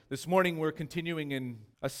This morning we're continuing in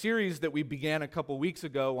a series that we began a couple weeks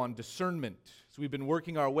ago on discernment. So we've been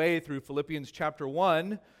working our way through Philippians chapter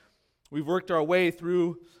 1. We've worked our way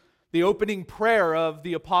through the opening prayer of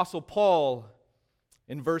the Apostle Paul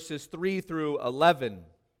in verses 3 through 11.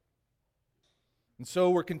 And so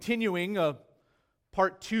we're continuing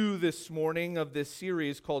part 2 this morning of this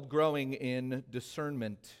series called Growing in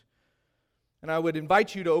Discernment. And I would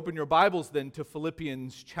invite you to open your Bibles then to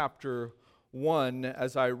Philippians chapter 1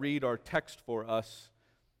 as I read our text for us.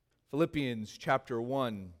 Philippians chapter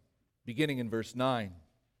 1, beginning in verse 9.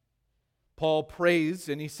 Paul prays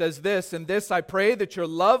and he says this, "And this I pray, that your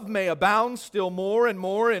love may abound still more and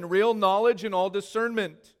more in real knowledge and all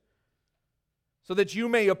discernment, so that you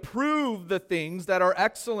may approve the things that are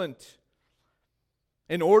excellent,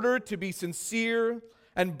 in order to be sincere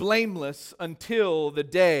and blameless until the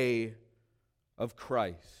day of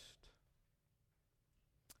Christ."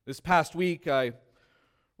 This past week, I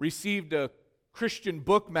received a Christian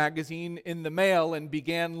book magazine in the mail and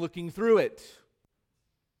began looking through it.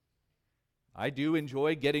 I do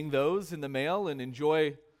enjoy getting those in the mail and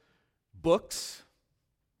enjoy books.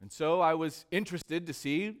 And so I was interested to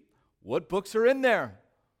see what books are in there.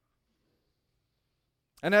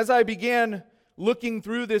 And as I began looking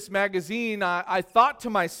through this magazine, I thought to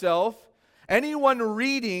myself, anyone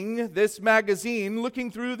reading this magazine,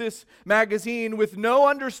 looking through this magazine with no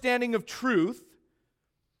understanding of truth,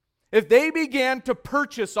 if they began to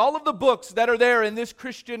purchase all of the books that are there in this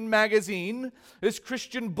Christian magazine, this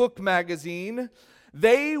Christian book magazine,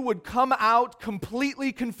 they would come out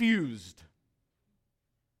completely confused.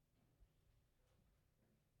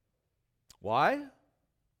 Why?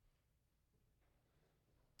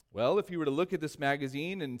 Well, if you were to look at this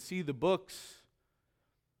magazine and see the books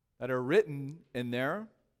that are written in there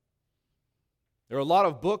are a lot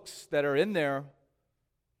of books that are in there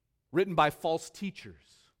written by false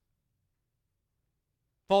teachers.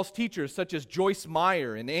 False teachers such as Joyce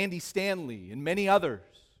Meyer and Andy Stanley and many others.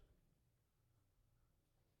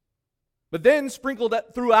 But then sprinkled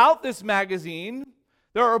throughout this magazine,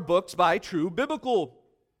 there are books by true biblical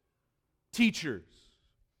teachers.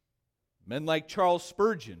 Men like Charles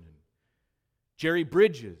Spurgeon, and Jerry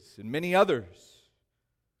Bridges, and many others.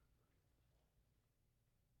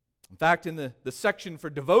 In fact, in the section for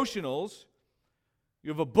devotionals, you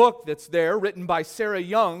have a book that's there written by Sarah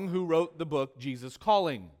Young, who wrote the book Jesus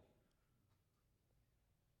Calling,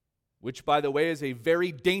 which, by the way, is a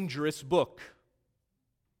very dangerous book.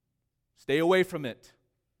 Stay away from it.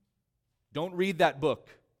 Don't read that book.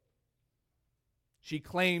 She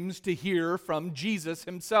claims to hear from Jesus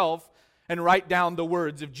himself and write down the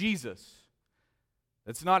words of Jesus.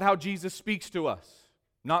 That's not how Jesus speaks to us.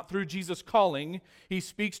 Not through Jesus Calling. He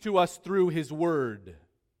speaks to us through His Word.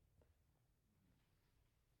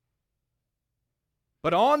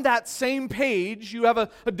 But on that same page, you have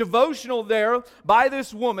a devotional there by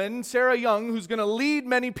this woman, Sarah Young, who's going to lead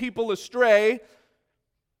many people astray.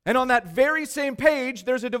 And on that very same page,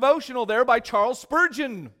 there's a devotional there by Charles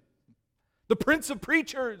Spurgeon, the Prince of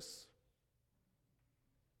Preachers.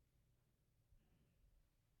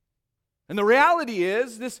 And the reality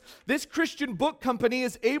is, this Christian book company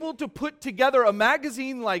is able to put together a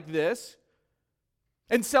magazine like this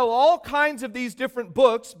and sell all kinds of these different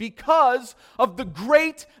books because of the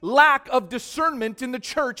great lack of discernment in the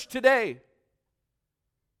church today.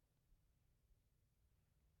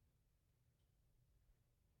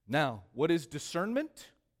 Now, what is discernment?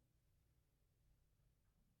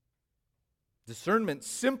 Discernment,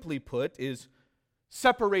 simply put, is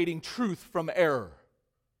separating truth from error.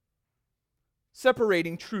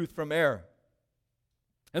 Separating truth from error.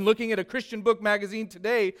 And looking at a Christian book magazine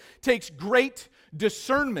today takes great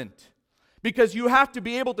discernment, because you have to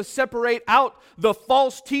be able to separate out the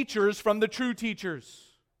false teachers from the true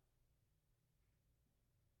teachers.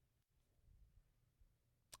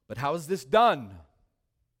 But how is this done?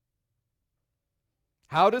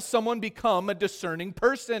 How does someone become a discerning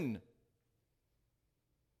person?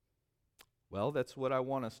 Well, that's what I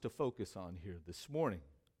want us to focus on here this morning.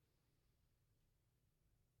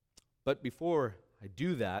 But before I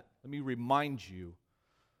do that, let me remind you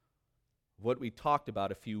of what we talked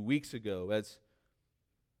about a few weeks ago as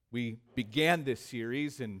we began this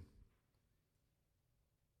series. And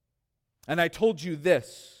I told you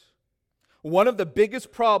this. One of the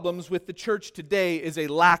biggest problems with the church today is a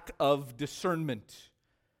lack of discernment.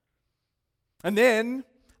 And then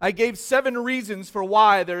I gave 7 reasons for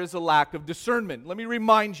why there is a lack of discernment. Let me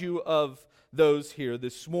remind you of those here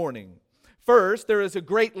this morning. First, there is a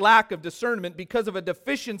great lack of discernment because of a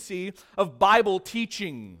deficiency of Bible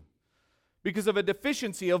teaching. because of a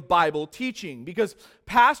deficiency of Bible teaching, because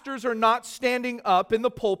pastors are not standing up in the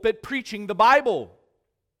pulpit preaching the Bible.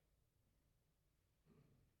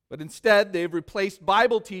 But instead, they've replaced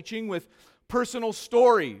Bible teaching with personal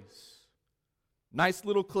stories, nice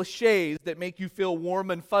little cliches that make you feel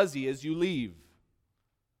warm and fuzzy as you leave.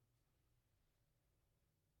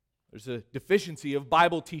 There's a deficiency of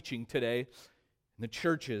Bible teaching today in the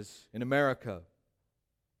churches in America.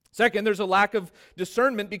 Second, there's a lack of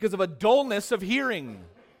discernment because of a dullness of hearing.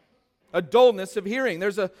 A dullness of hearing.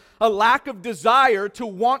 There's a lack of desire to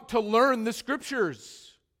want to learn the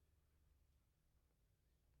Scriptures.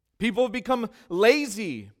 People have become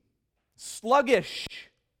lazy, sluggish.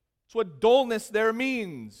 That's what dullness there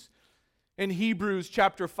means in Hebrews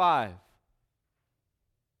chapter 5.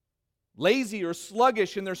 Lazy or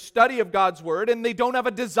sluggish in their study of God's Word, and they don't have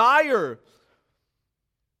a desire.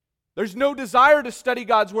 There's no desire to study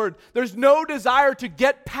God's Word. There's no desire to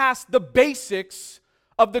get past the basics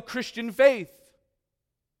of the Christian faith.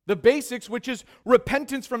 The basics, which is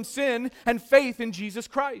repentance from sin and faith in Jesus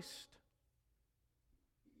Christ.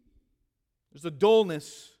 There's a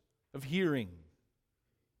dullness of hearing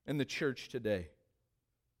in the church today.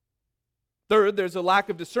 Third, there's a lack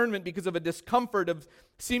of discernment because of a discomfort of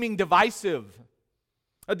seeming divisive.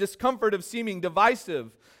 A discomfort of seeming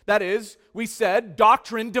divisive. That is, we said,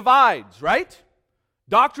 doctrine divides, right?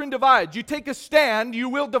 Doctrine divides. You take a stand, you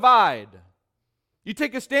will divide. You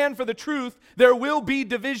take a stand for the truth, there will be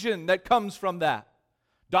division that comes from that.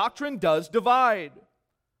 Doctrine does divide.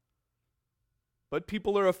 But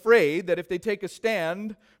people are afraid that if they take a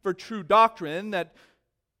stand for true doctrine, that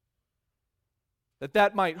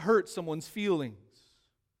might hurt someone's feelings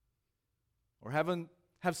or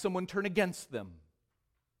have someone turn against them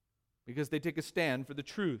because they take a stand for the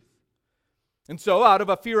truth. And so, out of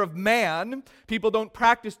a fear of man, people don't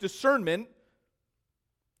practice discernment,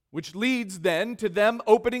 which leads then to them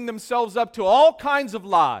opening themselves up to all kinds of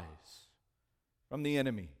lies from the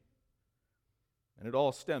enemy. And it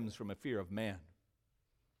all stems from a fear of man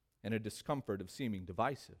and a discomfort of seeming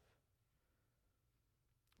divisive.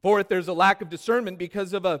 Fourth, there's a lack of discernment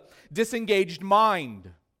because of a disengaged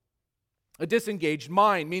mind. A disengaged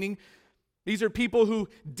mind, meaning these are people who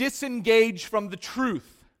disengage from the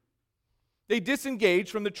truth. They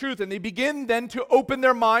disengage from the truth, and they begin then to open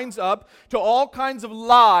their minds up to all kinds of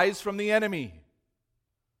lies from the enemy.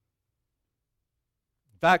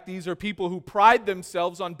 In fact, these are people who pride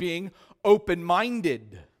themselves on being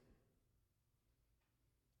open-minded.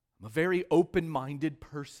 I'm a very open-minded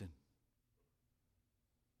person.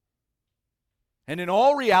 And in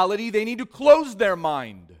all reality, they need to close their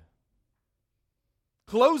mind.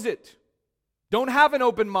 Close it. Don't have an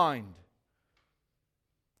open mind.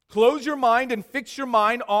 Close your mind and fix your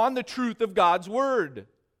mind on the truth of God's Word.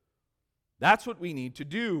 That's what we need to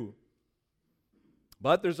do.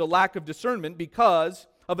 But there's a lack of discernment because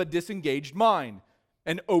of a disengaged mind,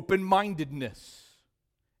 an open-mindedness,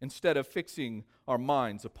 instead of fixing our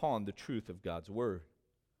minds upon the truth of God's Word.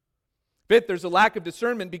 Fifth, there's a lack of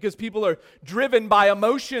discernment because people are driven by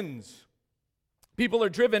emotions. People are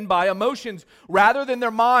driven by emotions rather than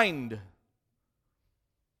their mind.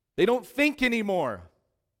 They don't think anymore.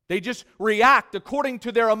 They just react according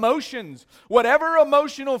to their emotions. Whatever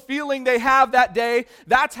emotional feeling they have that day,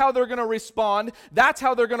 that's how they're going to respond. That's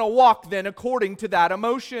how they're going to walk then according to that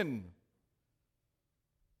emotion.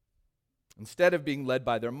 Instead of being led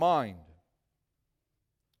by their mind.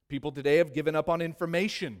 People today have given up on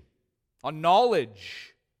information, on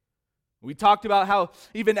knowledge. We talked about how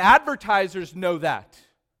even advertisers know that.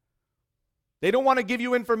 They don't want to give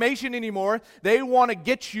you information anymore. They want to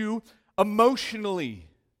get you emotionally.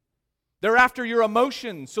 They're after your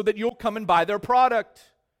emotions so that you'll come and buy their product.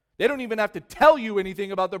 They don't even have to tell you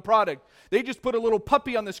anything about their product. They just put a little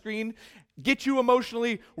puppy on the screen, get you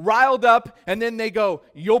emotionally riled up, and then they go,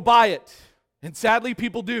 you'll buy it. And sadly,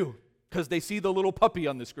 people do, because they see the little puppy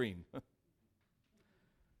on the screen.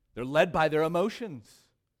 They're led by their emotions.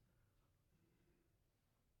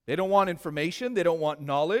 They don't want information. They don't want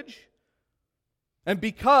knowledge. And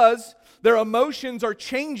because their emotions are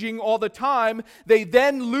changing all the time, they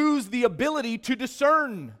then lose the ability to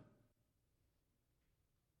discern.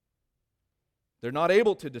 They're not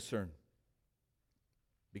able to discern.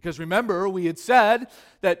 Because remember, we had said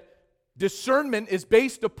that discernment is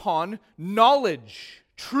based upon knowledge,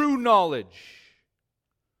 true knowledge.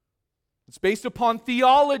 It's based upon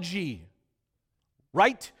theology,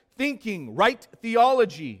 right thinking, right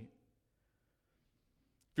theology.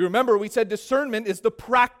 If you remember, we said discernment is the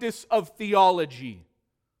practice of theology.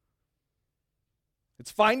 It's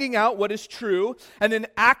finding out what is true and then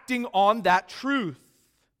acting on that truth.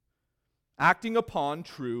 Acting upon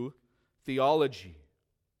true theology.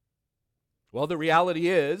 Well, the reality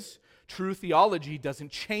is, true theology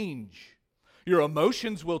doesn't change. Your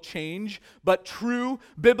emotions will change, but true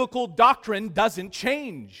biblical doctrine doesn't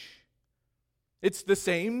change. It's the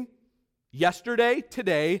same yesterday,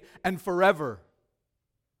 today, and forever.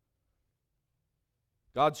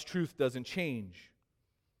 God's truth doesn't change.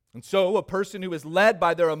 And so, a person who is led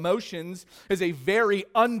by their emotions is a very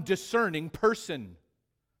undiscerning person.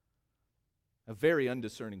 A very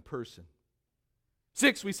undiscerning person.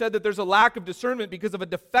 6, we said that there's a lack of discernment because of a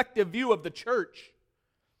defective view of the church.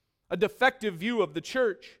 A defective view of the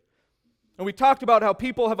church. And we talked about how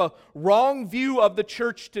people have a wrong view of the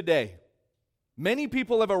church today. Many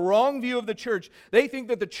people have a wrong view of the church. They think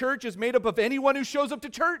that the church is made up of anyone who shows up to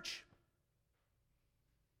church.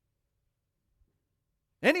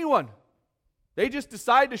 Anyone. They just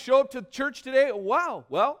decide to show up to church today. Wow,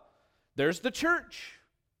 well, there's the church.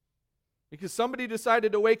 Because somebody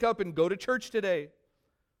decided to wake up and go to church today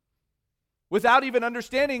without even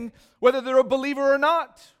understanding whether they're a believer or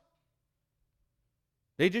not.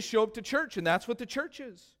 They just show up to church, and that's what the church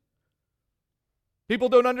is. People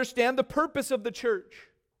don't understand the purpose of the church.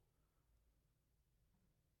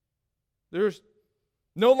 There's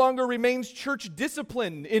no longer remains church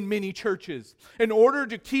discipline in many churches in order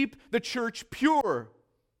to keep the church pure.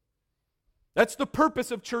 That's the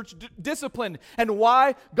purpose of church discipline and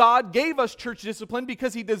why God gave us church discipline,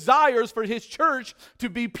 because He desires for His church to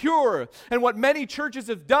be pure. And what many churches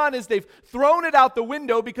have done is they've thrown it out the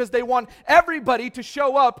window because they want everybody to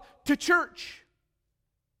show up to church.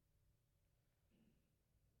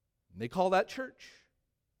 And they call that church.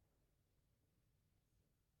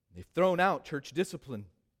 They've thrown out church discipline.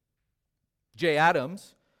 J.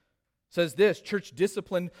 Adams says this: church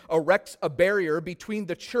discipline erects a barrier between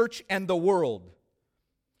the church and the world.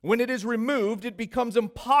 When it is removed, it becomes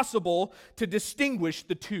impossible to distinguish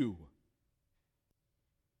the two.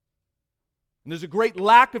 And there's a great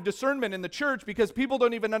lack of discernment in the church because people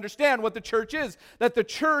don't even understand what the church is. That the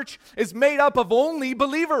church is made up of only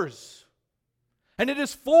believers. And it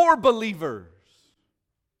is for believers.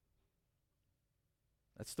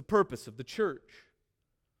 That's the purpose of the church.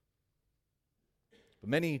 But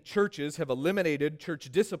many churches have eliminated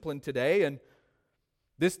church discipline today, and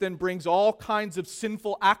this then brings all kinds of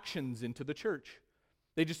sinful actions into the church.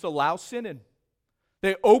 They just allow sin in.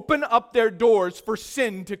 They open up their doors for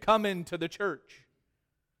sin to come into the church.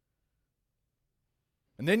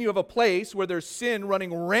 And then you have a place where there's sin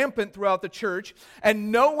running rampant throughout the church,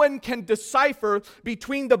 and no one can decipher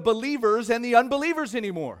between the believers and the unbelievers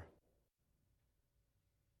anymore.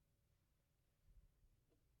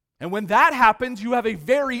 And when that happens, you have a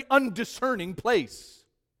very undiscerning place.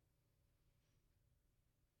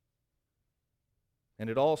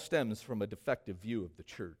 And it all stems from a defective view of the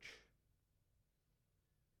church.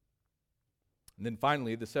 And then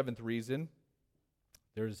finally, the seventh reason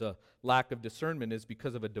there's a lack of discernment is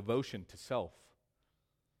because of a devotion to self.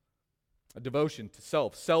 A devotion to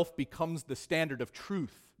self. Self becomes the standard of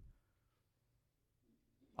truth.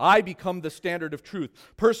 I become the standard of truth.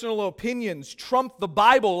 Personal opinions trump the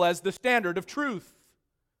Bible as the standard of truth.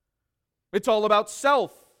 It's all about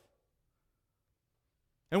self.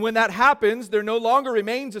 And when that happens, there no longer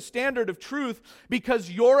remains a standard of truth because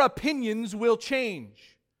your opinions will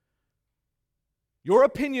change. Your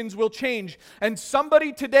opinions will change. And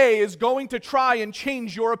somebody today is going to try and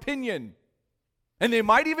change your opinion. And they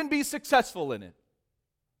might even be successful in it.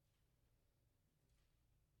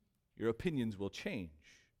 Your opinions will change.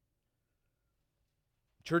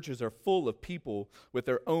 Churches are full of people with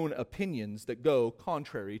their own opinions that go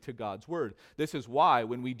contrary to God's Word. This is why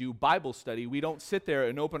when we do Bible study, we don't sit there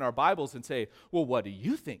and open our Bibles and say, well, what do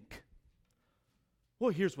you think?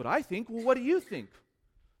 Well, here's what I think. Well, what do you think?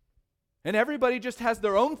 And everybody just has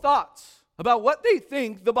their own thoughts about what they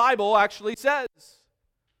think the Bible actually says.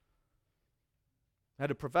 I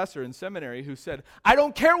had a professor in seminary who said, I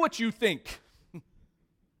don't care what you think.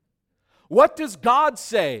 What does God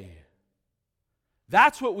say?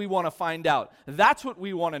 That's what we want to find out. That's what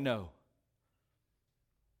we want to know.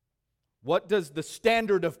 What does the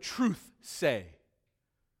standard of truth say?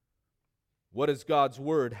 What does God's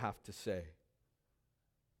Word have to say?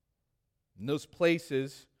 In those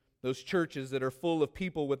places, those churches that are full of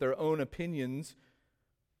people with their own opinions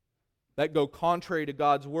that go contrary to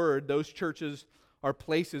God's Word, those churches are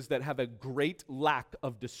places that have a great lack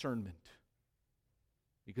of discernment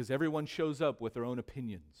because everyone shows up with their own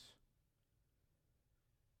opinions.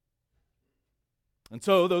 And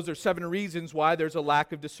so those are 7 reasons why there's a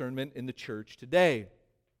lack of discernment in the church today.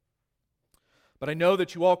 But I know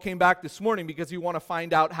that you all came back this morning because you want to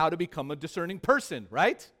find out how to become a discerning person,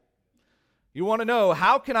 right? You want to know,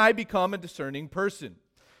 how can I become a discerning person?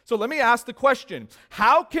 So let me ask the question,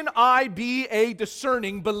 how can I be a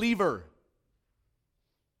discerning believer?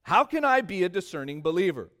 How can I be a discerning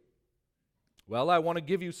believer? Well, I want to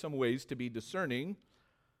give you some ways to be discerning,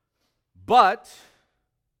 but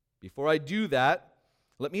before I do that,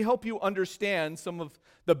 let me help you understand some of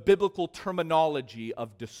the biblical terminology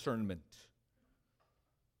of discernment.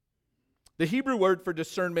 The Hebrew word for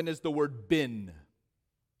discernment is the word bin.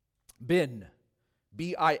 Bin.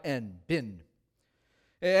 B-I-N. Bin.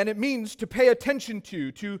 And it means to pay attention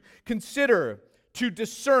to consider, to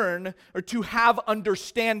discern, or to have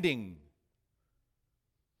understanding.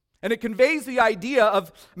 And it conveys the idea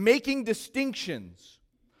of making distinctions,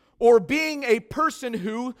 or being a person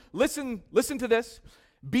who, listen to this,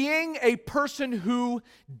 being a person who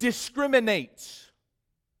discriminates.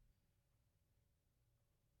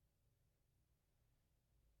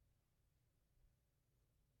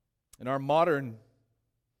 In our modern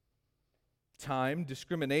time,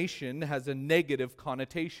 discrimination has a negative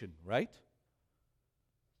connotation, right?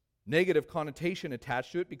 Negative connotation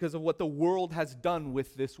attached to it because of what the world has done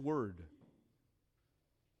with this word.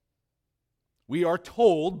 We are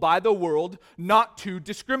told by the world not to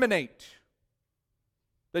discriminate.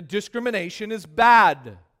 That discrimination is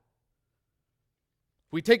bad.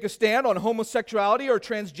 We take a stand on homosexuality or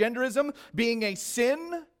transgenderism being a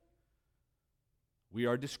sin. We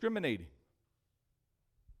are discriminating.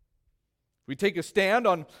 We take a stand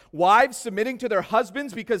on wives submitting to their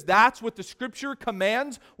husbands because that's what the Scripture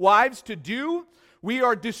commands wives to do. We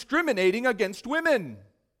are discriminating against women.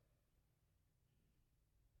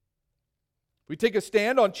 We take a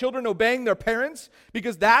stand on children obeying their parents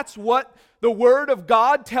because that's what the Word of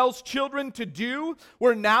God tells children to do.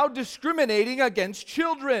 We're now discriminating against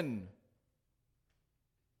children.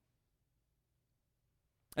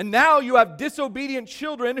 And now you have disobedient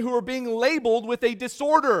children who are being labeled with a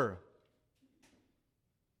disorder.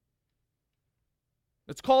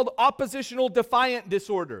 It's called oppositional defiant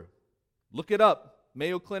disorder. Look it up.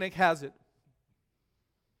 Mayo Clinic has it.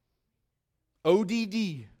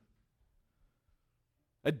 ODD.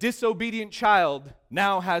 A disobedient child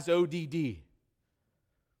now has ODD.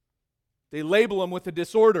 They label them with a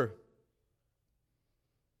disorder.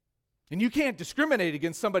 And you can't discriminate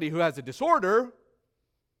against somebody who has a disorder,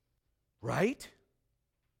 right?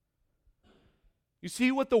 You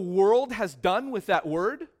see what the world has done with that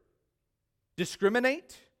word?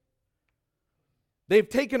 Discriminate. They've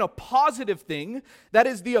taken a positive thing, that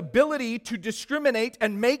is the ability to discriminate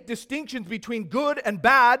and make distinctions between good and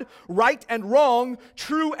bad, right and wrong,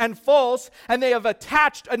 true and false, and they have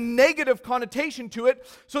attached a negative connotation to it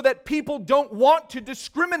so that people don't want to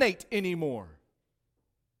discriminate anymore.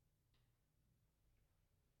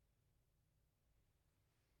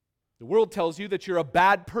 The world tells you that you're a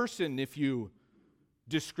bad person if you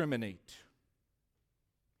discriminate.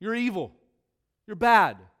 You're evil. You're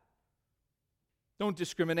bad. Don't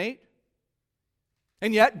discriminate.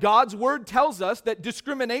 And yet, God's Word tells us that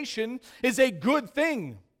discrimination is a good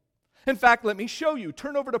thing. In fact, let me show you.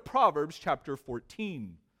 Turn over to Proverbs chapter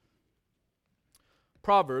 14.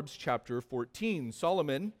 Proverbs chapter 14.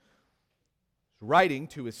 Solomon is writing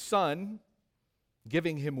to his son,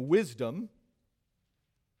 giving him wisdom.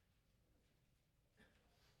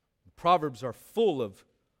 Proverbs are full of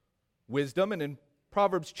wisdom, and in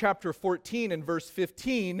Proverbs chapter 14 and verse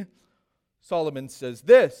 15, Solomon says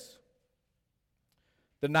this: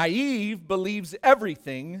 "The naive believes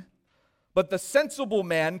everything, but the sensible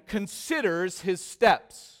man considers his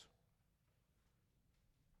steps."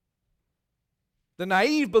 The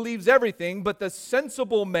naive believes everything, but the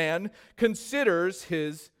sensible man considers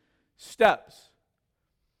his steps.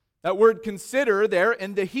 That word consider there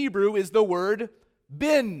in the Hebrew is the word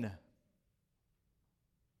bin,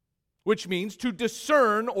 which means to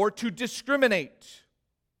discern or to discriminate.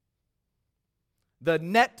 The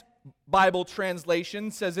Net Bible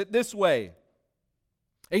translation says it this way: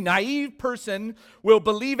 "A naive person will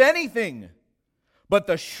believe anything, but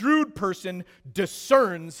the shrewd person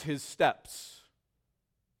discerns his steps."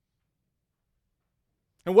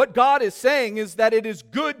 And what God is saying is that it is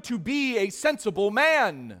good to be a sensible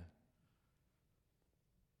man.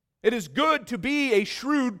 It is good to be a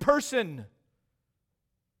shrewd person.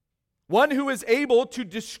 One who is able to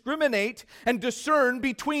discriminate and discern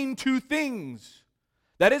between two things.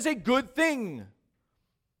 That is a good thing.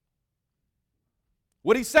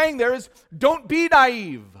 What he's saying there is, don't be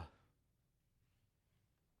naive.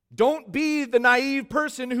 Don't be the naive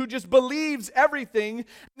person who just believes everything and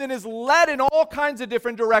then is led in all kinds of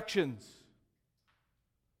different directions.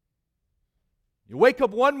 You wake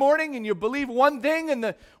up one morning and you believe one thing,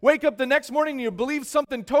 and wake up the next morning and you believe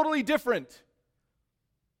something totally different.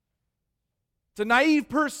 It's a naive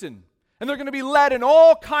person, and they're going to be led in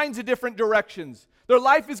all kinds of different directions. Their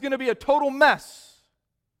life is going to be a total mess.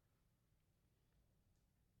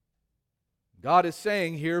 God is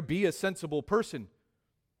saying here, be a sensible person.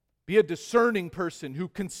 Be a discerning person who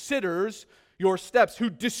considers your steps, who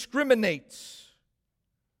discriminates.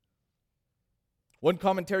 One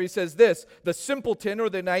commentary says this: the simpleton or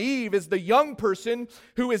the naive is the young person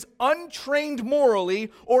who is untrained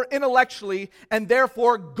morally or intellectually and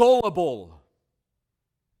therefore gullible.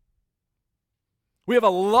 We have a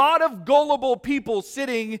lot of gullible people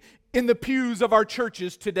sitting in the pews of our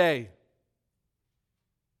churches today.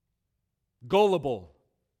 Gullible.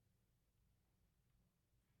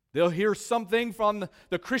 They'll hear something from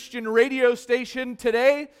the Christian radio station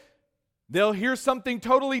today. They'll hear something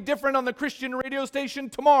totally different on the Christian radio station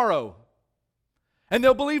tomorrow. And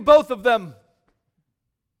they'll believe both of them.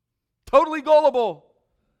 Totally gullible.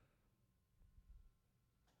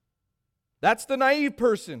 That's the naive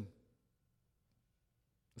person.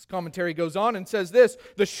 This commentary goes on and says this: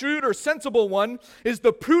 the shrewd or sensible one is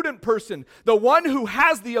the prudent person, the one who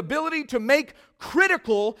has the ability to make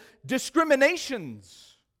critical discriminations.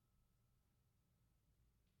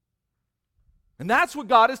 And that's what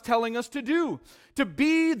God is telling us to do, to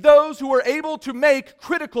be those who are able to make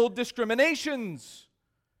critical discriminations.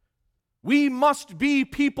 We must be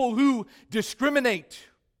people who discriminate.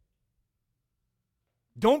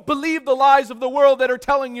 Don't believe the lies of the world that are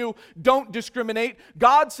telling you don't discriminate.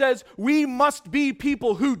 God says we must be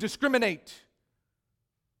people who discriminate.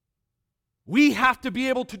 We have to be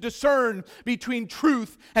able to discern between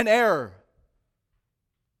truth and error.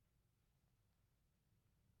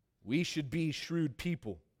 We should be shrewd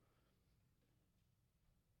people,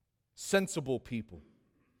 sensible people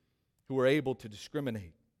who are able to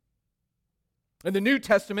discriminate. In the New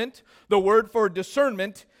Testament, the word for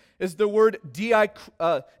discernment is the word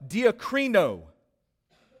diakrino.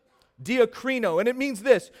 Diakrino, and it means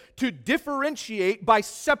this: to differentiate by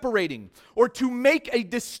separating or to make a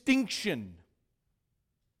distinction.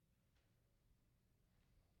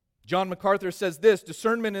 John MacArthur says this: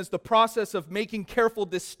 discernment is the process of making careful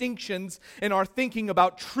distinctions in our thinking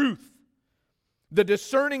about truth. The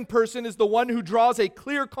discerning person is the one who draws a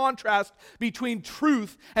clear contrast between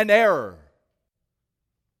truth and error.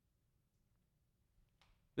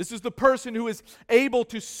 This is the person who is able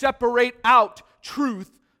to separate out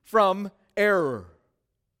truth from error.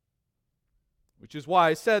 Which is why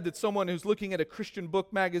I said that someone who's looking at a Christian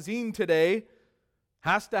book magazine today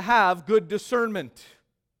has to have good discernment.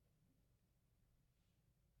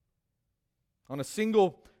 On a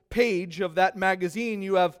single page of that magazine,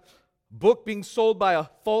 you have a book being sold by a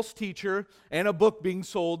false teacher and a book being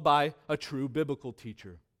sold by a true biblical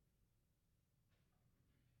teacher.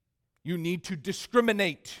 You need to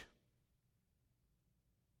discriminate,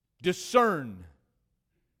 discern.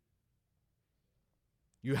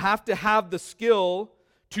 You have to have the skill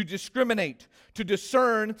to discriminate, to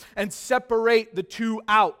discern, and separate the two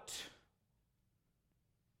out.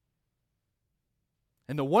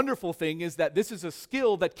 And the wonderful thing is that this is a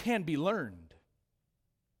skill that can be learned.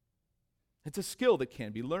 It's a skill that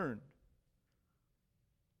can be learned.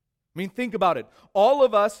 I mean, think about it. All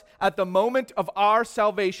of us at the moment of our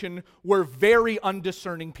salvation were very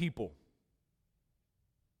undiscerning people.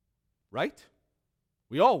 Right?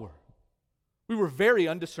 We all were. We were very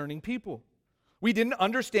undiscerning people. We didn't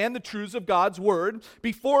understand the truths of God's word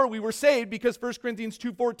before we were saved, because 1 Corinthians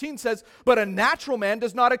 2:14 says, "But a natural man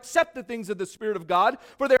does not accept the things of the Spirit of God,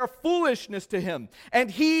 for they are foolishness to him, and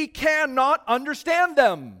he cannot understand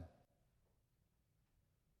them."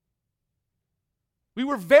 We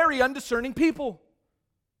were very undiscerning people.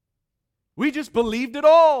 We just believed it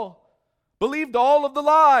all. Believed all of the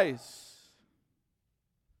lies.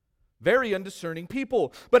 Very undiscerning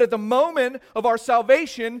people. But at the moment of our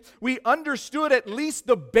salvation, we understood at least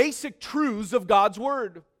the basic truths of God's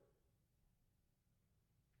word.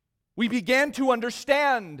 We began to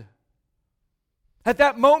understand. At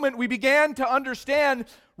that moment, we began to understand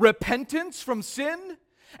repentance from sin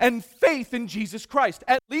and faith in Jesus Christ.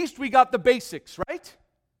 At least we got the basics, right?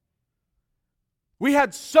 We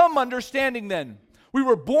had some understanding then. We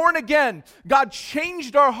were born again. God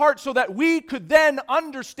changed our hearts so that we could then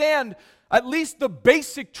understand at least the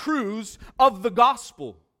basic truths of the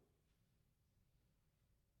gospel.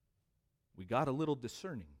 We got a little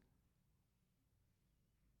discerning.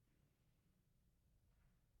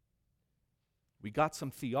 We got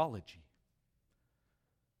some theology,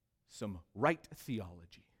 some right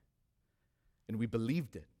theology, and we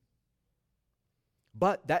believed it.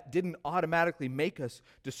 But that didn't automatically make us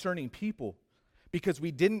discerning people, because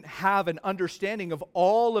we didn't have an understanding of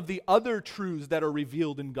all of the other truths that are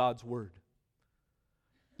revealed in God's Word.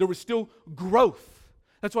 There was still growth.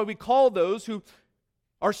 That's why we call those who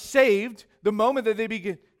are saved, the moment that they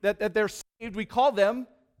begin, that they're saved, we call them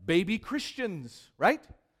baby Christians, right?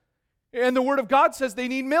 And the Word of God says they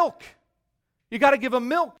need milk. You got to give them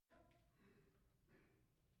milk.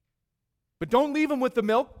 But don't leave them with the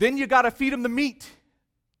milk. Then you got to feed them the meat.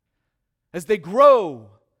 As they grow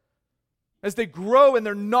in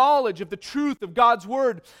their knowledge of the truth of God's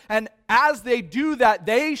Word. And as they do that,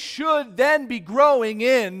 they should then be growing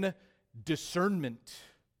in discernment.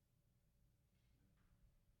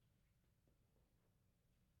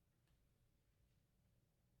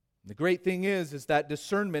 The great thing is that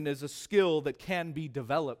discernment is a skill that can be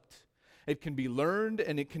developed. It can be learned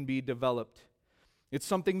and it can be developed. It's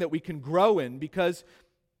something that we can grow in, because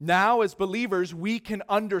now as believers we can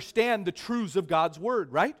understand the truths of God's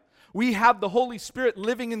Word, right? We have the Holy Spirit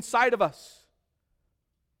living inside of us,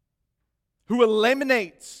 who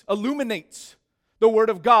illuminates the Word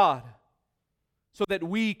of God so that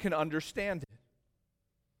we can understand it.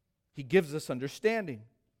 He gives us understanding.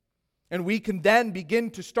 And we can then begin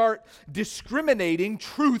to start discriminating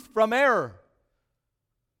truth from error.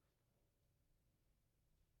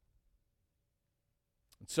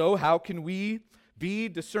 And so, how can we be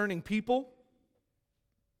discerning people?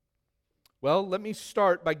 Well, let me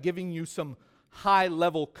start by giving you some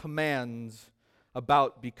high-level commands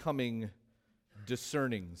about becoming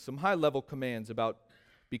discerning. Some high-level commands about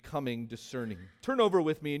becoming discerning. Turn over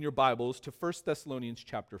with me in your Bibles to 1 Thessalonians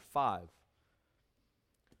chapter 5.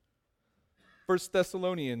 1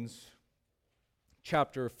 Thessalonians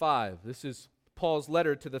chapter 5. This is Paul's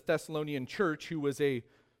letter to the Thessalonian church, who was a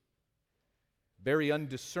very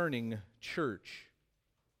undiscerning church.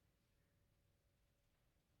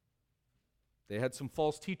 They had some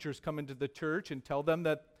false teachers come into the church and tell them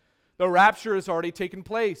that the rapture has already taken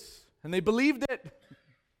place, and they believed it.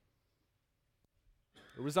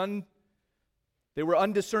 They were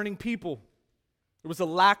undiscerning people. There was a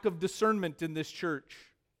lack of discernment in this church.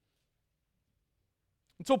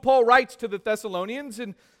 And so Paul writes to the Thessalonians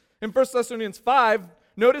in 1 Thessalonians 5,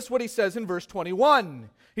 notice what he says in verse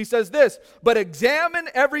 21. He says this, "But examine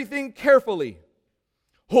everything carefully.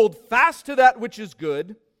 Hold fast to that which is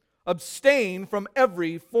good. Abstain from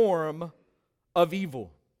every form of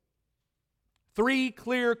evil." Three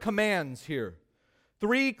clear commands here.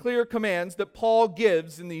 Three clear commands that Paul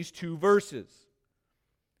gives in these two verses.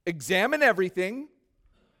 Examine everything,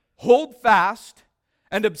 hold fast,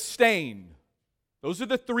 and abstain. Those are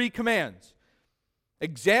the three commands.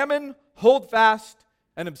 Examine, hold fast,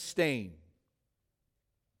 and abstain.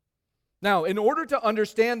 Now, in order to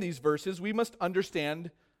understand these verses, we must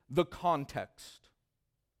understand the context.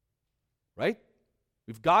 Right?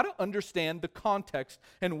 We've got to understand the context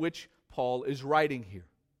in which Paul is writing here.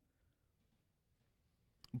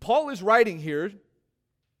 Paul is writing here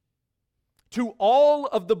to all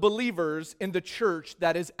of the believers in the church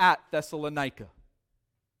that is at Thessalonica.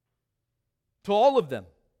 To all of them.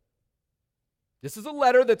 This is a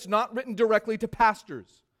letter that's not written directly to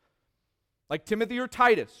pastors, like Timothy or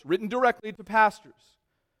Titus, written directly to pastors.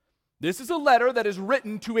 This is a letter that is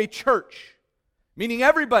written to a church, meaning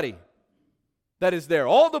everybody that is there,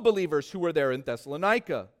 all the believers who were there in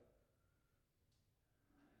Thessalonica,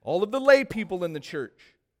 all of the lay people in the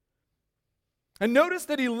church. And notice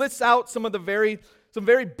that he lists out some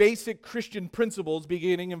very basic Christian principles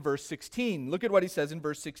beginning in verse 16. Look at what he says in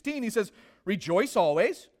verse 16. He says, "Rejoice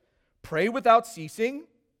always, pray without ceasing,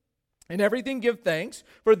 in everything give thanks,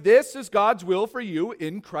 for this is God's will for you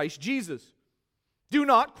in Christ Jesus. Do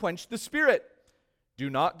not quench the Spirit. Do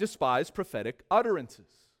not despise prophetic utterances."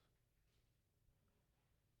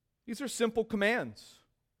 These are simple commands.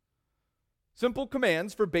 Simple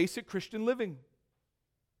commands for basic Christian living.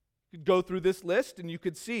 You could go through this list and you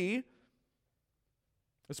could see,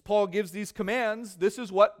 as Paul gives these commands, this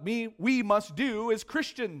is what we must do as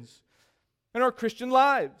Christians in our Christian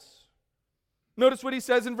lives. Notice what he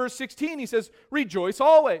says in verse 16. He says, "Rejoice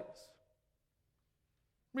always."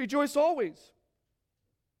 Rejoice always.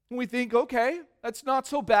 And we think, okay, that's not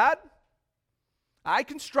so bad. I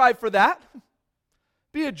can strive for that.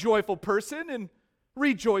 Be a joyful person and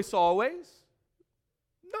rejoice always.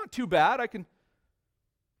 Not too bad. I can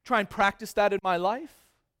try and practice that in my life.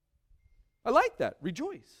 I like that.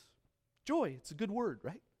 Rejoice. Joy. It's a good word,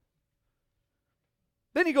 right?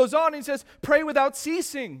 Then he goes on and he says, "Pray without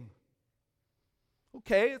ceasing."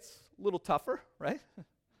 Okay, it's a little tougher, right? I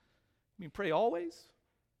mean, pray always.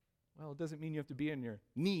 Well, it doesn't mean you have to be on your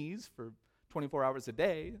knees for 24 hours a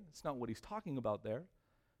day. That's not what he's talking about there.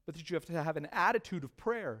 But that you have to have an attitude of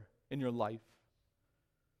prayer in your life.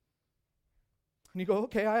 And you go,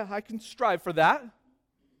 okay, I can strive for that.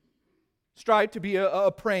 Strive to be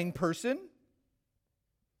a praying person.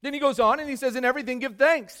 Then he goes on and he says, in everything give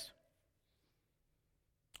thanks.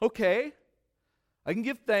 Okay, I can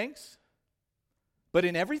give thanks, but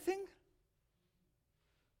in everything?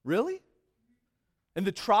 Really? In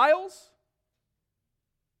the trials?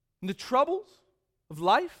 In the troubles of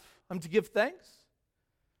life, I'm to give thanks?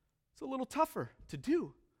 It's a little tougher to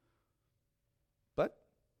do. But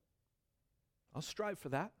I'll strive for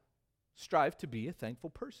that. Strive to be a thankful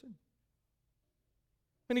person.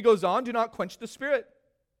 And he goes on, do not quench the Spirit.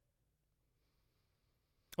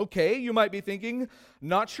 Okay, you might be thinking,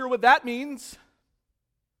 not sure what that means,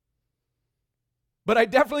 but I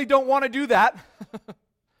definitely don't want to do that.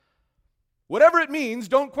 Whatever it means,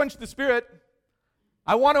 don't quench the Spirit.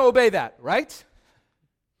 I want to obey that, right?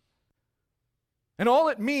 And all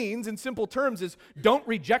it means in simple terms is don't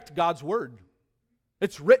reject God's word.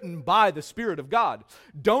 It's written by the Spirit of God.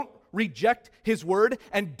 Don't reject His word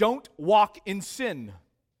and don't walk in sin.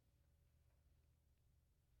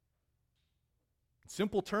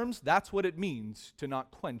 Simple terms, that's what it means to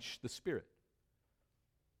not quench the Spirit.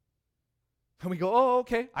 And we go, oh,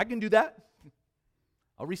 okay, I can do that.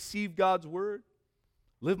 I'll receive God's word,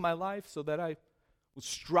 live my life so that I will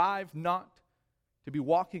strive not to be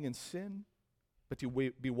walking in sin, but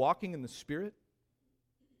to be walking in the Spirit.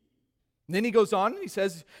 And then he goes on and he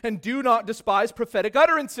says, and do not despise prophetic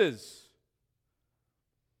utterances.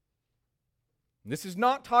 This is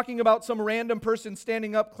not talking about some random person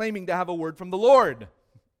standing up claiming to have a word from the Lord.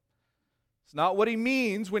 It's not what he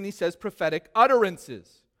means when he says prophetic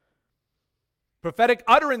utterances. Prophetic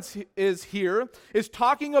utterance is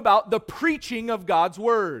talking about the preaching of God's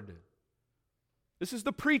word. This is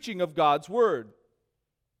the preaching of God's word.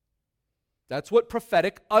 That's what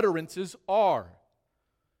prophetic utterances are.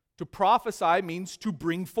 To prophesy means to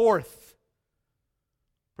bring forth.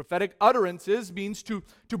 Prophetic utterances means to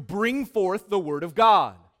bring forth the word of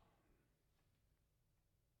God.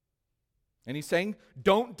 And he's saying,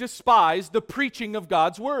 don't despise the preaching of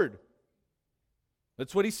God's word.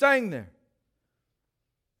 That's what he's saying there.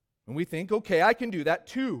 And we think, okay, I can do that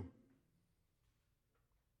too.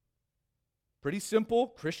 Pretty simple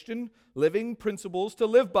Christian living principles to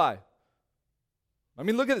live by. I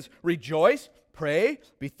mean, look at this. Rejoice, pray,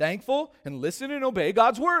 be thankful, and listen and obey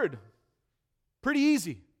God's word. Pretty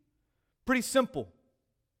easy. Pretty simple.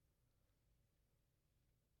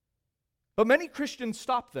 But many Christians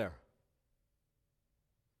stop there.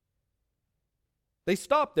 They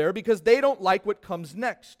stop there because they don't like what comes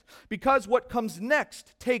next. Because what comes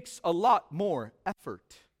next takes a lot more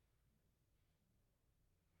effort.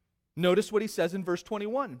 Notice what he says in verse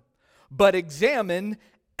 21. But examine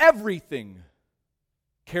everything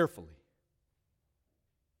carefully.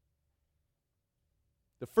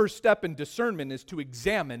 The first step in discernment is to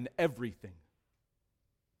examine everything.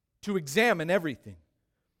 To examine everything.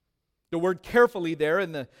 The word carefully there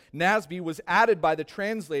in the NASB was added by the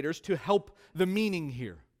translators to help the meaning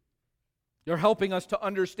here. They're helping us to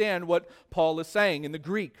understand what Paul is saying in the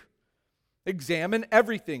Greek. Examine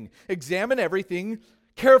everything. Examine everything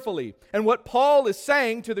carefully. And what Paul is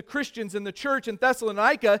saying to the Christians in the church in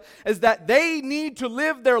Thessalonica is that they need to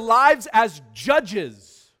live their lives as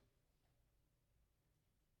judges.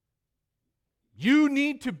 You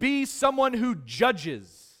need to be someone who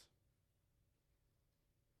judges.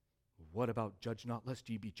 What about judge not lest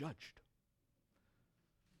ye be judged?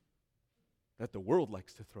 That the world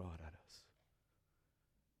likes to throw out at us.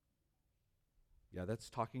 Yeah, that's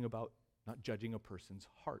talking about not judging a person's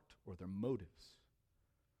heart or their motives.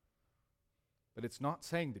 But it's not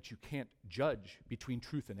saying that you can't judge between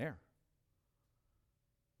truth and error.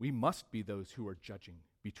 We must be those who are judging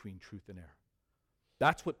between truth and error.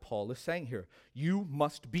 That's what Paul is saying here. You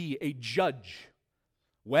must be a judge.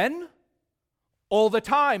 When? All the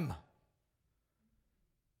time.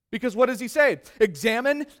 Because what does he say?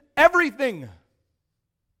 Examine everything.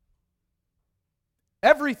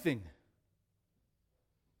 Everything.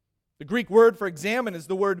 The Greek word for examine is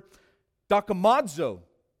the word dokimazo.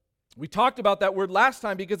 We talked about that word last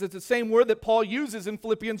time because it's the same word that Paul uses in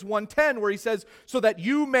Philippians 1:10 where he says, so that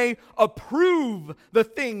you may approve the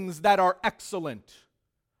things that are excellent.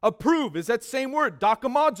 Approve is that same word,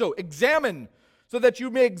 dokimazo, examine, so that you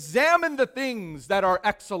may examine the things that are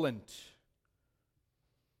excellent.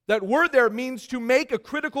 That word there means to make a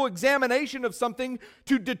critical examination of something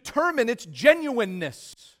to determine its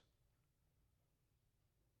genuineness.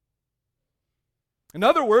 In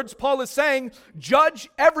other words, Paul is saying, judge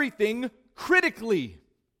everything critically.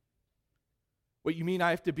 What, you mean I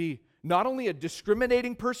have to be not only a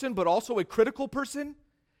discriminating person, but also a critical person?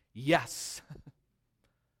 Yes.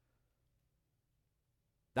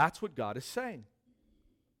 That's what God is saying.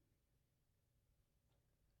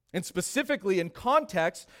 And specifically in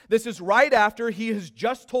context, this is right after he has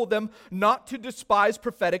just told them not to despise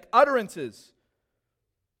prophetic utterances.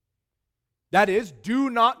 That is, do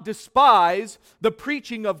not despise the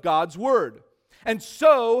preaching of God's word. And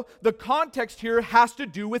so, the context here has to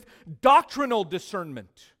do with doctrinal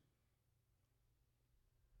discernment,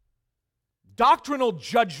 doctrinal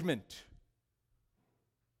judgment.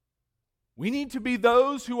 We need to be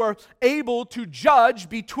those who are able to judge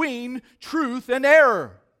between truth and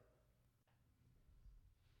error.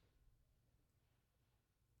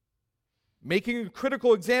 Making a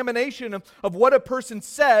critical examination of what a person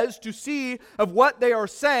says to see if what they are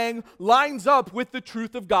saying lines up with the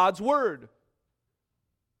truth of God's word.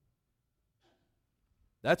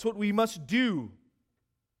 That's what we must do.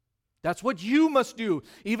 That's what you must do,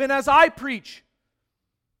 even as I preach.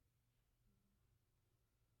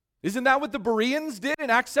 Isn't that what the Bereans did in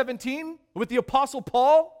Acts 17 with the Apostle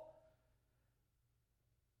Paul?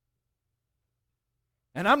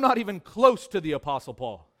 And I'm not even close to the Apostle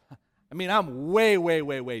Paul. I mean, I'm way, way,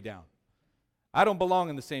 way, way down. I don't belong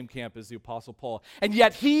in the same camp as the Apostle Paul. And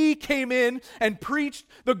yet he came in and preached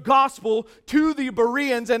the gospel to the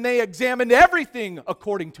Bereans, and they examined everything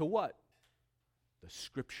according to what? The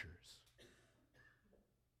Scriptures.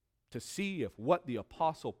 To see if what the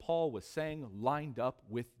Apostle Paul was saying lined up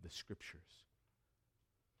with the Scriptures.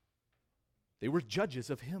 They were judges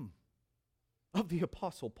of him, of the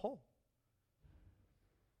Apostle Paul.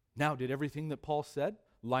 Now, did everything that Paul said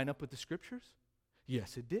line up with the Scriptures?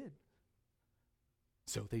 Yes, it did.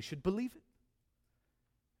 So they should believe it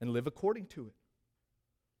and live according to it.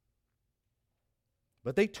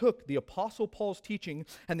 But they took the Apostle Paul's teaching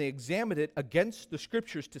and they examined it against the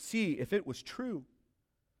Scriptures to see if it was true.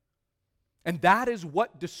 And that is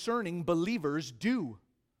what discerning believers do.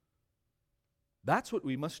 That's what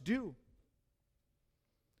we must do.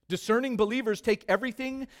 Discerning believers take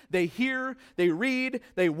everything they hear, they read,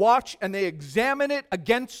 they watch, and they examine it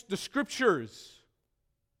against the Scriptures.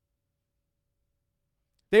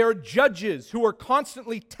 They are judges who are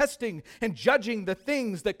constantly testing and judging the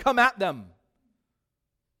things that come at them.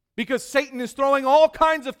 Because Satan is throwing all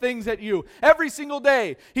kinds of things at you every single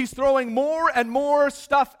day. He's throwing more and more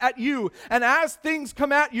stuff at you. And as things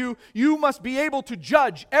come at you, you must be able to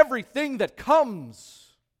judge everything that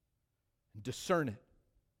comes and discern it.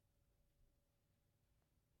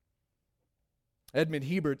 Edmund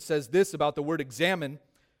Hebert says this about the word examine,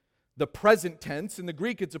 the present tense. In the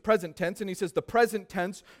Greek, it's a present tense, and he says the present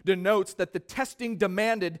tense denotes that the testing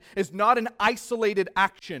demanded is not an isolated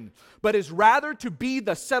action, but is rather to be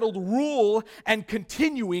the settled rule and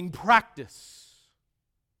continuing practice.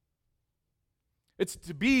 It's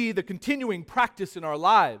to be the continuing practice in our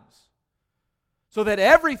lives, so that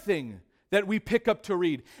everything that we pick up to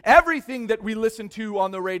read, everything that we listen to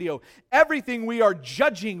on the radio, everything we are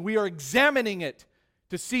judging, we are examining it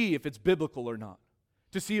to see if it's biblical or not,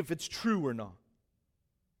 to see if it's true or not.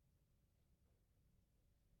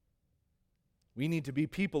 We need to be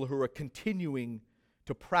people who are continuing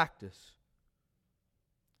to practice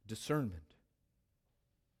discernment.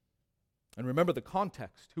 And remember the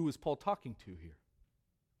context. Who is Paul talking to here?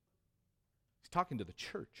 He's talking to the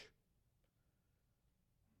church.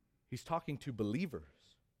 He's talking to believers,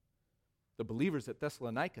 the believers at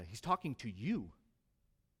Thessalonica. He's talking to you.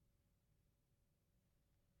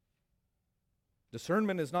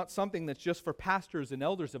 Discernment is not something that's just for pastors and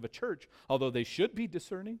elders of a church, although they should be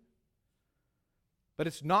discerning. But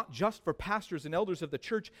it's not just for pastors and elders of the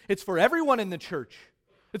church. It's for everyone in the church.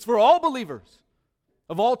 It's for all believers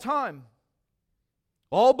of all time.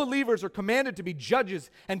 All believers are commanded to be judges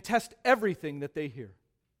and test everything that they hear.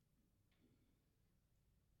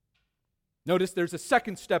 Notice there's a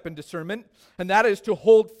second step in discernment, and that is to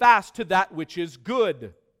hold fast to that which is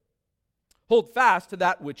good. Hold fast to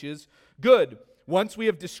that which is good. Once we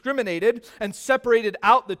have discriminated and separated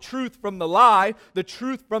out the truth from the lie, the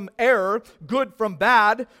truth from error, good from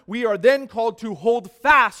bad, we are then called to hold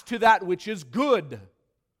fast to that which is good.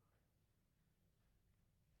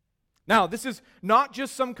 Now, this is not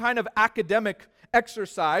just some kind of academic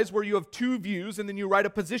exercise where you have two views and then you write a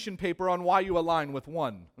position paper on why you align with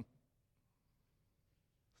one.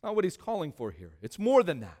 Not what he's calling for here. It's more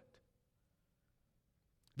than that.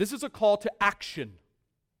 This is a call to action.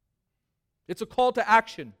 It's a call to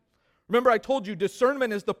action. Remember, I told you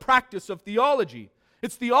discernment is the practice of theology.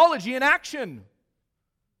 It's theology in action.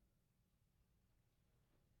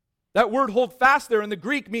 That word hold fast there in the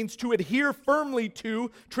Greek means to adhere firmly to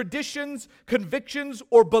traditions, convictions,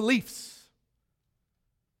 or beliefs.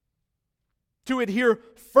 To adhere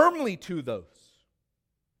firmly to those.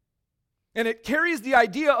 And it carries the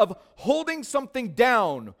idea of holding something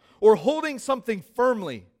down or holding something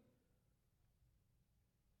firmly.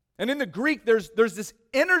 And in the Greek, there's this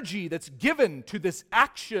energy that's given to this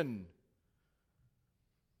action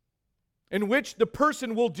in which the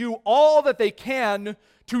person will do all that they can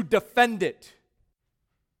to defend it.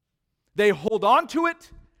 They hold on to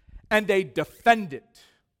it and they defend it.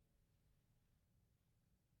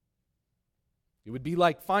 It would be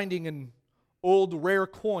like finding an old rare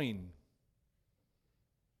coin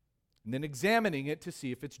and then examining it to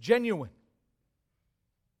see if it's genuine.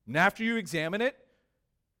 And after you examine it,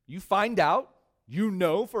 you find out, you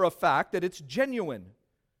know for a fact that it's genuine.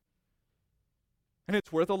 And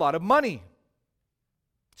it's worth a lot of money.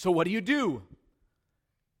 So what do?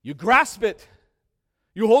 You grasp it.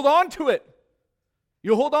 You hold on to it.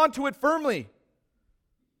 You hold on to it firmly.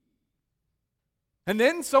 And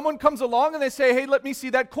then someone comes along and they say, hey, let me see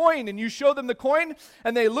that coin. And you show them the coin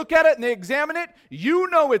and they look at it and they examine it. You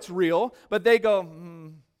know it's real, but they go,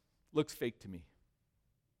 looks fake to me.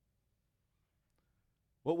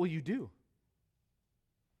 What will you do?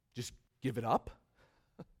 Just give it up?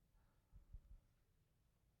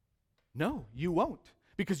 No, you won't.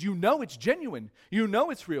 Because you know it's genuine. You know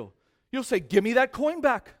it's real. You'll say, give me that coin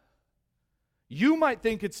back. You might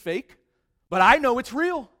think it's fake, but I know it's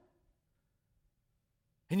real.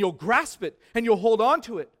 And you'll grasp it, and you'll hold on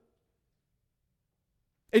to it.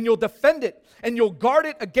 And you'll defend it, and you'll guard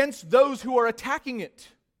it against those who are attacking it.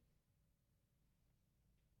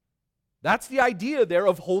 That's the idea there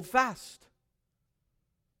of hold fast.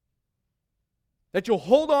 That you'll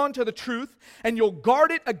hold on to the truth and you'll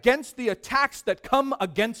guard it against the attacks that come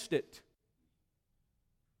against it.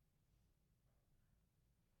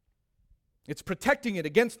 It's protecting it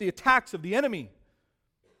against the attacks of the enemy.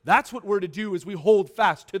 That's what we're to do as we hold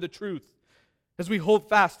fast to the truth, as we hold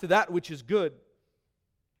fast to that which is good.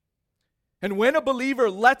 And when a believer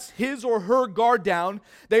lets his or her guard down,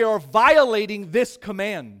 they are violating this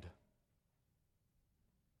command.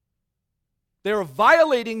 They are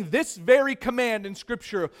violating this very command in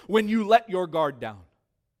Scripture when you let your guard down.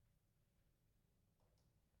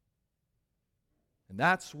 And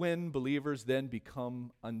that's when believers then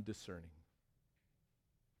become undiscerning.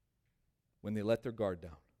 When they let their guard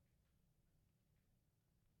down.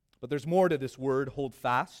 But there's more to this word, hold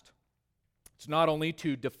fast. It's not only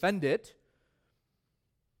to defend it,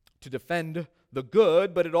 to defend the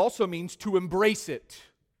good, but it also means to embrace it.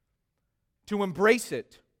 To embrace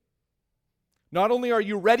it. Not only are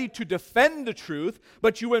you ready to defend the truth,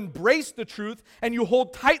 but you embrace the truth and you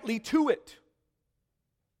hold tightly to it.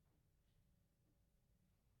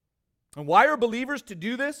 And why are believers to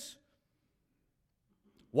do this?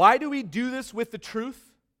 Why do we do this with the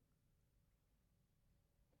truth?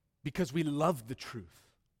 Because we love the truth,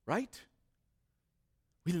 right?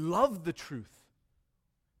 We love the truth.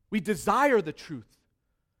 We desire the truth.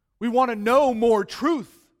 We want to know more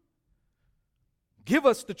truth. Give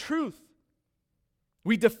us the truth.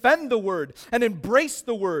 We defend the Word and embrace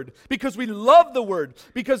the Word because we love the Word,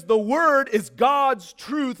 because the Word is God's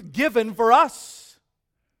truth given for us.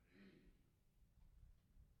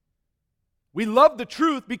 We love the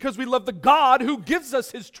truth because we love the God who gives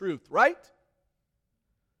us His truth, right?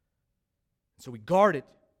 So we guard it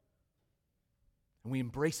and we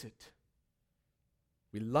embrace it.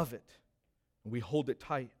 We love it and we hold it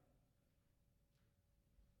tight.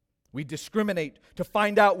 We discriminate to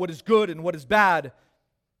find out what is good and what is bad,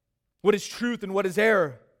 what is truth and what is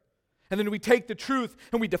error. And then we take the truth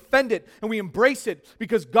and we defend it and we embrace it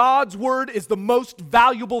because God's Word is the most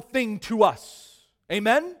valuable thing to us.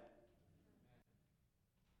 Amen?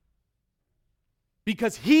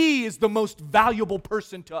 Because He is the most valuable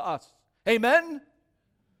person to us. Amen?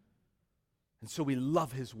 And so we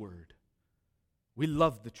love His Word. We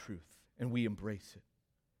love the truth and we embrace it.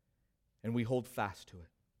 And we hold fast to it.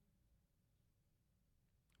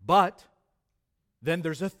 But then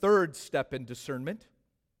there's a third step in discernment.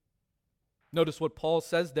 Notice what Paul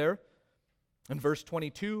says there in verse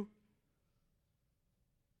 22.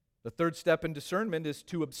 The third step in discernment is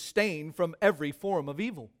to abstain from every form of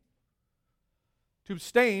evil. To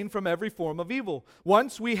abstain from every form of evil.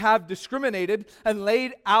 Once we have discriminated and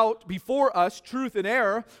laid out before us truth and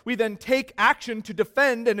error, we then take action to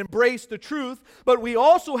defend and embrace the truth, but we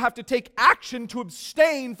also have to take action to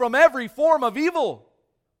abstain from every form of evil.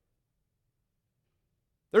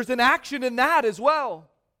 There's an action in that as well.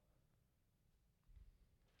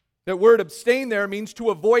 That word abstain there means to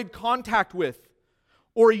avoid contact with,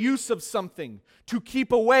 or use of something, to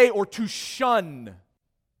keep away or to shun.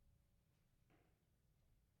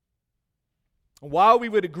 While we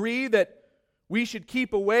would agree that we should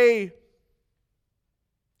keep away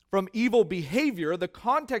from evil behavior, the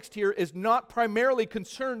context here is not primarily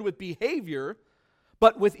concerned with behavior,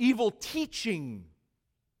 but with evil teaching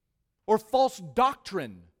or false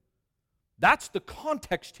doctrine. That's the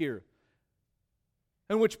context here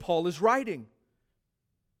in which Paul is writing.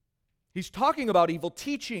 He's talking about evil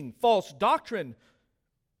teaching, false doctrine.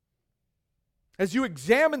 As you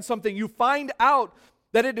examine something, you find out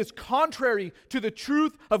that it is contrary to the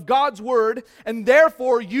truth of God's word, and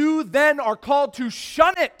therefore you then are called to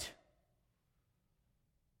shun it,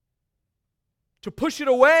 to push it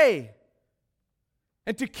away,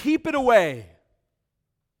 and to keep it away.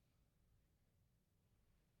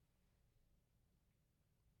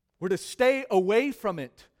 We're to stay away from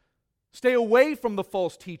it, stay away from the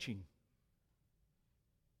false teaching.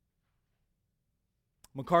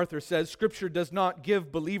 MacArthur says, Scripture does not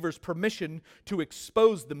give believers permission to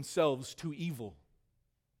expose themselves to evil.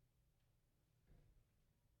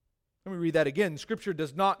 Let me read that again. Scripture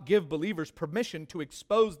does not give believers permission to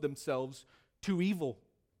expose themselves to evil.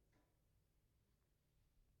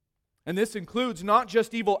 And this includes not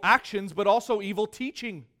just evil actions, but also evil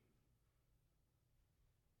teaching.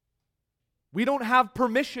 We don't have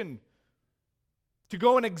permission to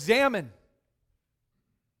go and examine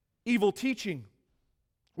evil teaching.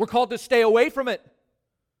 We're called to stay away from it.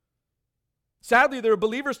 Sadly, there are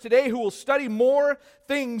believers today who will study more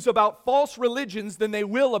things about false religions than they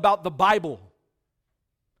will about the Bible.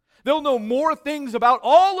 They'll know more things about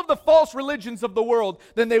all of the false religions of the world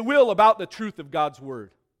than they will about the truth of God's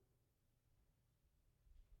Word.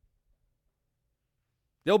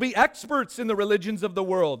 They'll be experts in the religions of the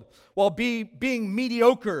world while being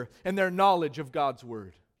mediocre in their knowledge of God's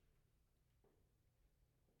Word.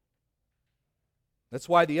 That's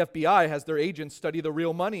why the FBI has their agents study the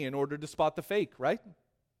real money in order to spot the fake, right?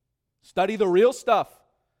 Study the real stuff.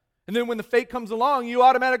 And then when the fake comes along, you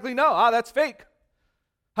automatically know, that's fake.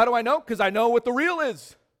 How do I know? Because I know what the real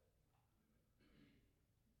is.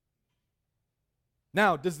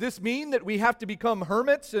 Now, does this mean that we have to become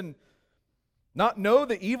hermits and not know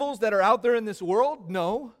the evils that are out there in this world?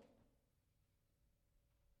 No.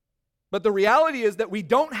 But the reality is that we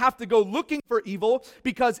don't have to go looking for evil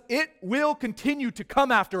because it will continue to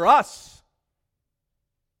come after us.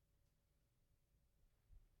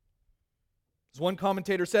 As one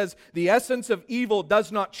commentator says, the essence of evil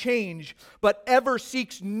does not change, but ever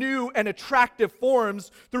seeks new and attractive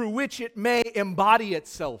forms through which it may embody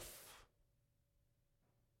itself.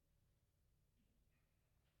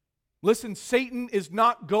 Listen, Satan is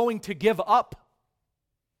not going to give up.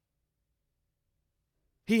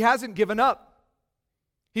 He hasn't given up.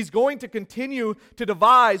 He's going to continue to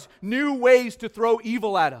devise new ways to throw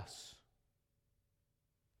evil at us.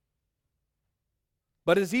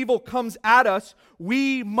 But as evil comes at us,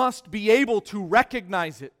 we must be able to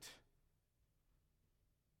recognize it.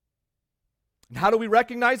 And how do we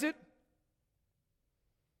recognize it?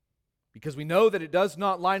 Because we know that it does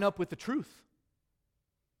not line up with the truth.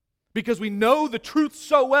 Because we know the truth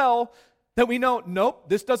so well that we know, nope,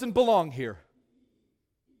 this doesn't belong here.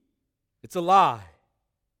 It's a lie.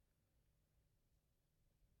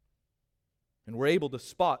 And we're able to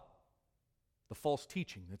spot the false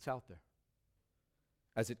teaching that's out there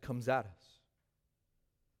as it comes at us.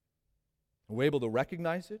 We're able to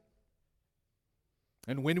recognize it.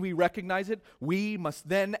 And when we recognize it, we must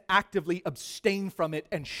then actively abstain from it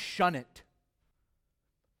and shun it.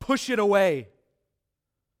 Push it away.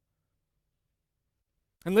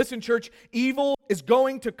 And listen, church, evil is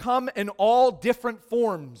going to come in all different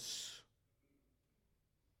forms.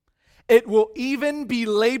 It will even be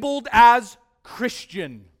labeled as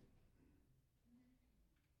Christian.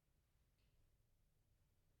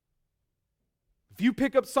 If you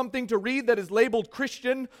pick up something to read that is labeled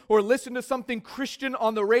Christian or listen to something Christian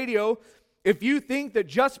on the radio, if you think that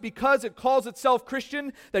just because it calls itself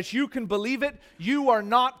Christian that you can believe it, you are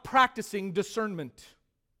not practicing discernment.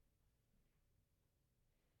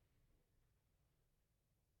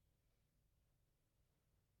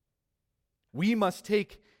 We must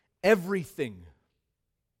take everything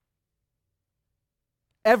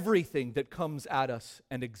that comes at us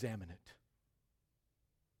and examine it.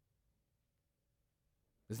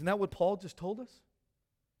 Isn't that what Paul just told us?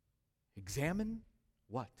 Examine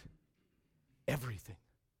what? Everything.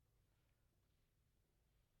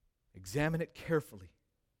 Examine it carefully.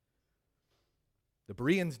 The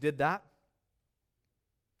Bereans did that.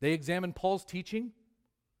 They examined Paul's teaching.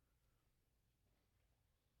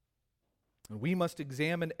 And we must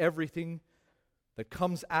examine everything that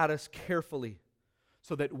comes at us carefully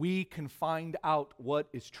so that we can find out what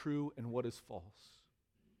is true and what is false.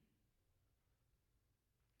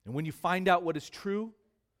 And when you find out what is true,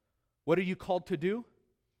 what are you called to do?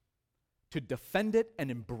 To defend it and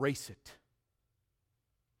embrace it.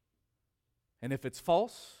 And if it's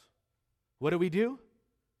false, what do?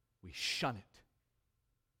 We shun it.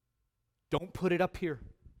 Don't put it up here.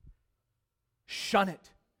 Shun it.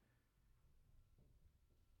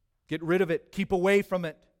 Get rid of it. Keep away from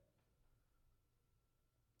it.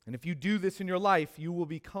 And if you do this in your life, you will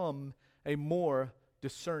become a more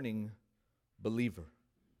discerning believer.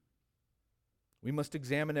 We must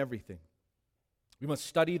examine everything. We must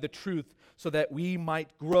study the truth so that we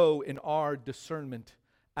might grow in our discernment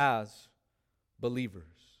as believers.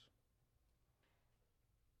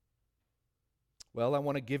 Well, I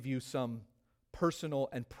want to give you some personal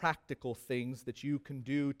and practical things that you can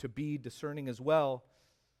do to be discerning as well.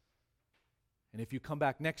 And if you come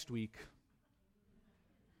back next week,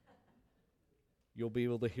 you'll be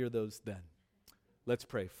able to hear those then. Let's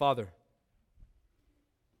pray. Father,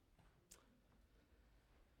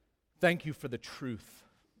 thank you for the truth.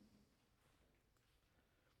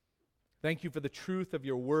 Thank you for the truth of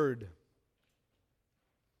your word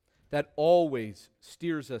that always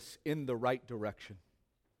steers us in the right direction.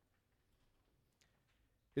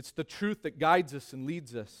 It's the truth that guides us and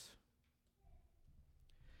leads us.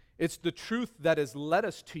 It's the truth that has led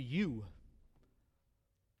us to you.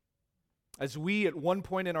 As we at one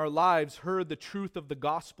point in our lives heard the truth of the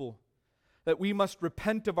gospel, that we must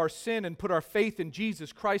repent of our sin and put our faith in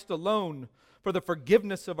Jesus Christ alone for the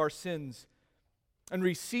forgiveness of our sins and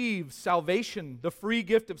receive salvation, the free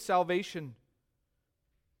gift of salvation.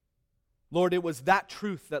 Lord, it was that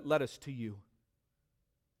truth that led us to you.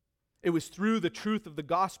 It was through the truth of the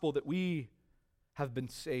gospel that we have been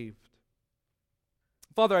saved.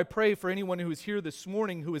 Father, I pray for anyone who is here this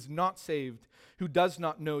morning who is not saved, who does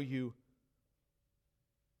not know you.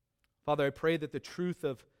 Father, I pray that the truth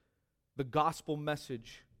of the gospel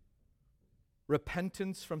message,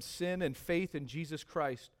 repentance from sin and faith in Jesus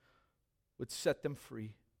Christ, would set them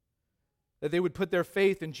free. That they would put their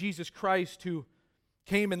faith in Jesus Christ, who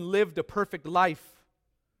came and lived a perfect life,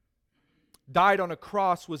 died on a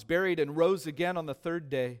cross, was buried, and rose again on the third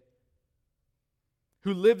day,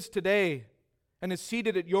 who lives today and is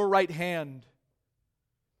seated at your right hand,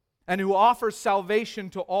 and who offers salvation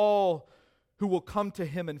to all who will come to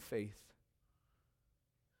him in faith.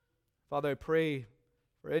 Father, I pray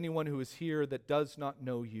for anyone who is here that does not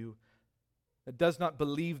know you, that does not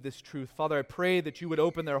believe this truth. Father, I pray that you would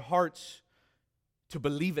open their hearts to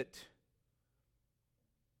believe it,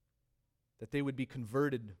 that they would be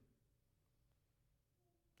converted,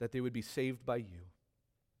 that they would be saved by you.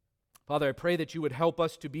 Father, I pray that you would help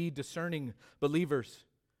us to be discerning believers,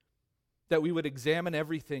 that we would examine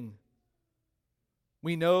everything.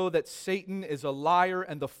 We know that Satan is a liar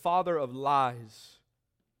and the father of lies,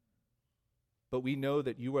 but we know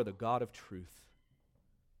that you are the God of truth.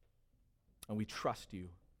 And we trust you,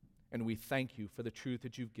 and we thank you for the truth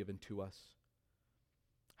that you've given to us.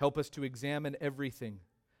 Help us to examine everything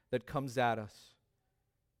that comes at us,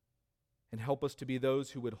 and help us to be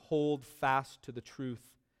those who would hold fast to the truth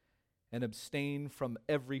and abstain from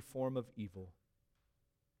every form of evil.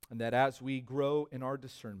 And that as we grow in our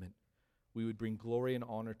discernment, we would bring glory and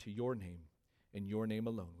honor to your name, in your name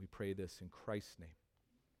alone. We pray this in Christ's name.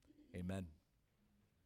 Amen.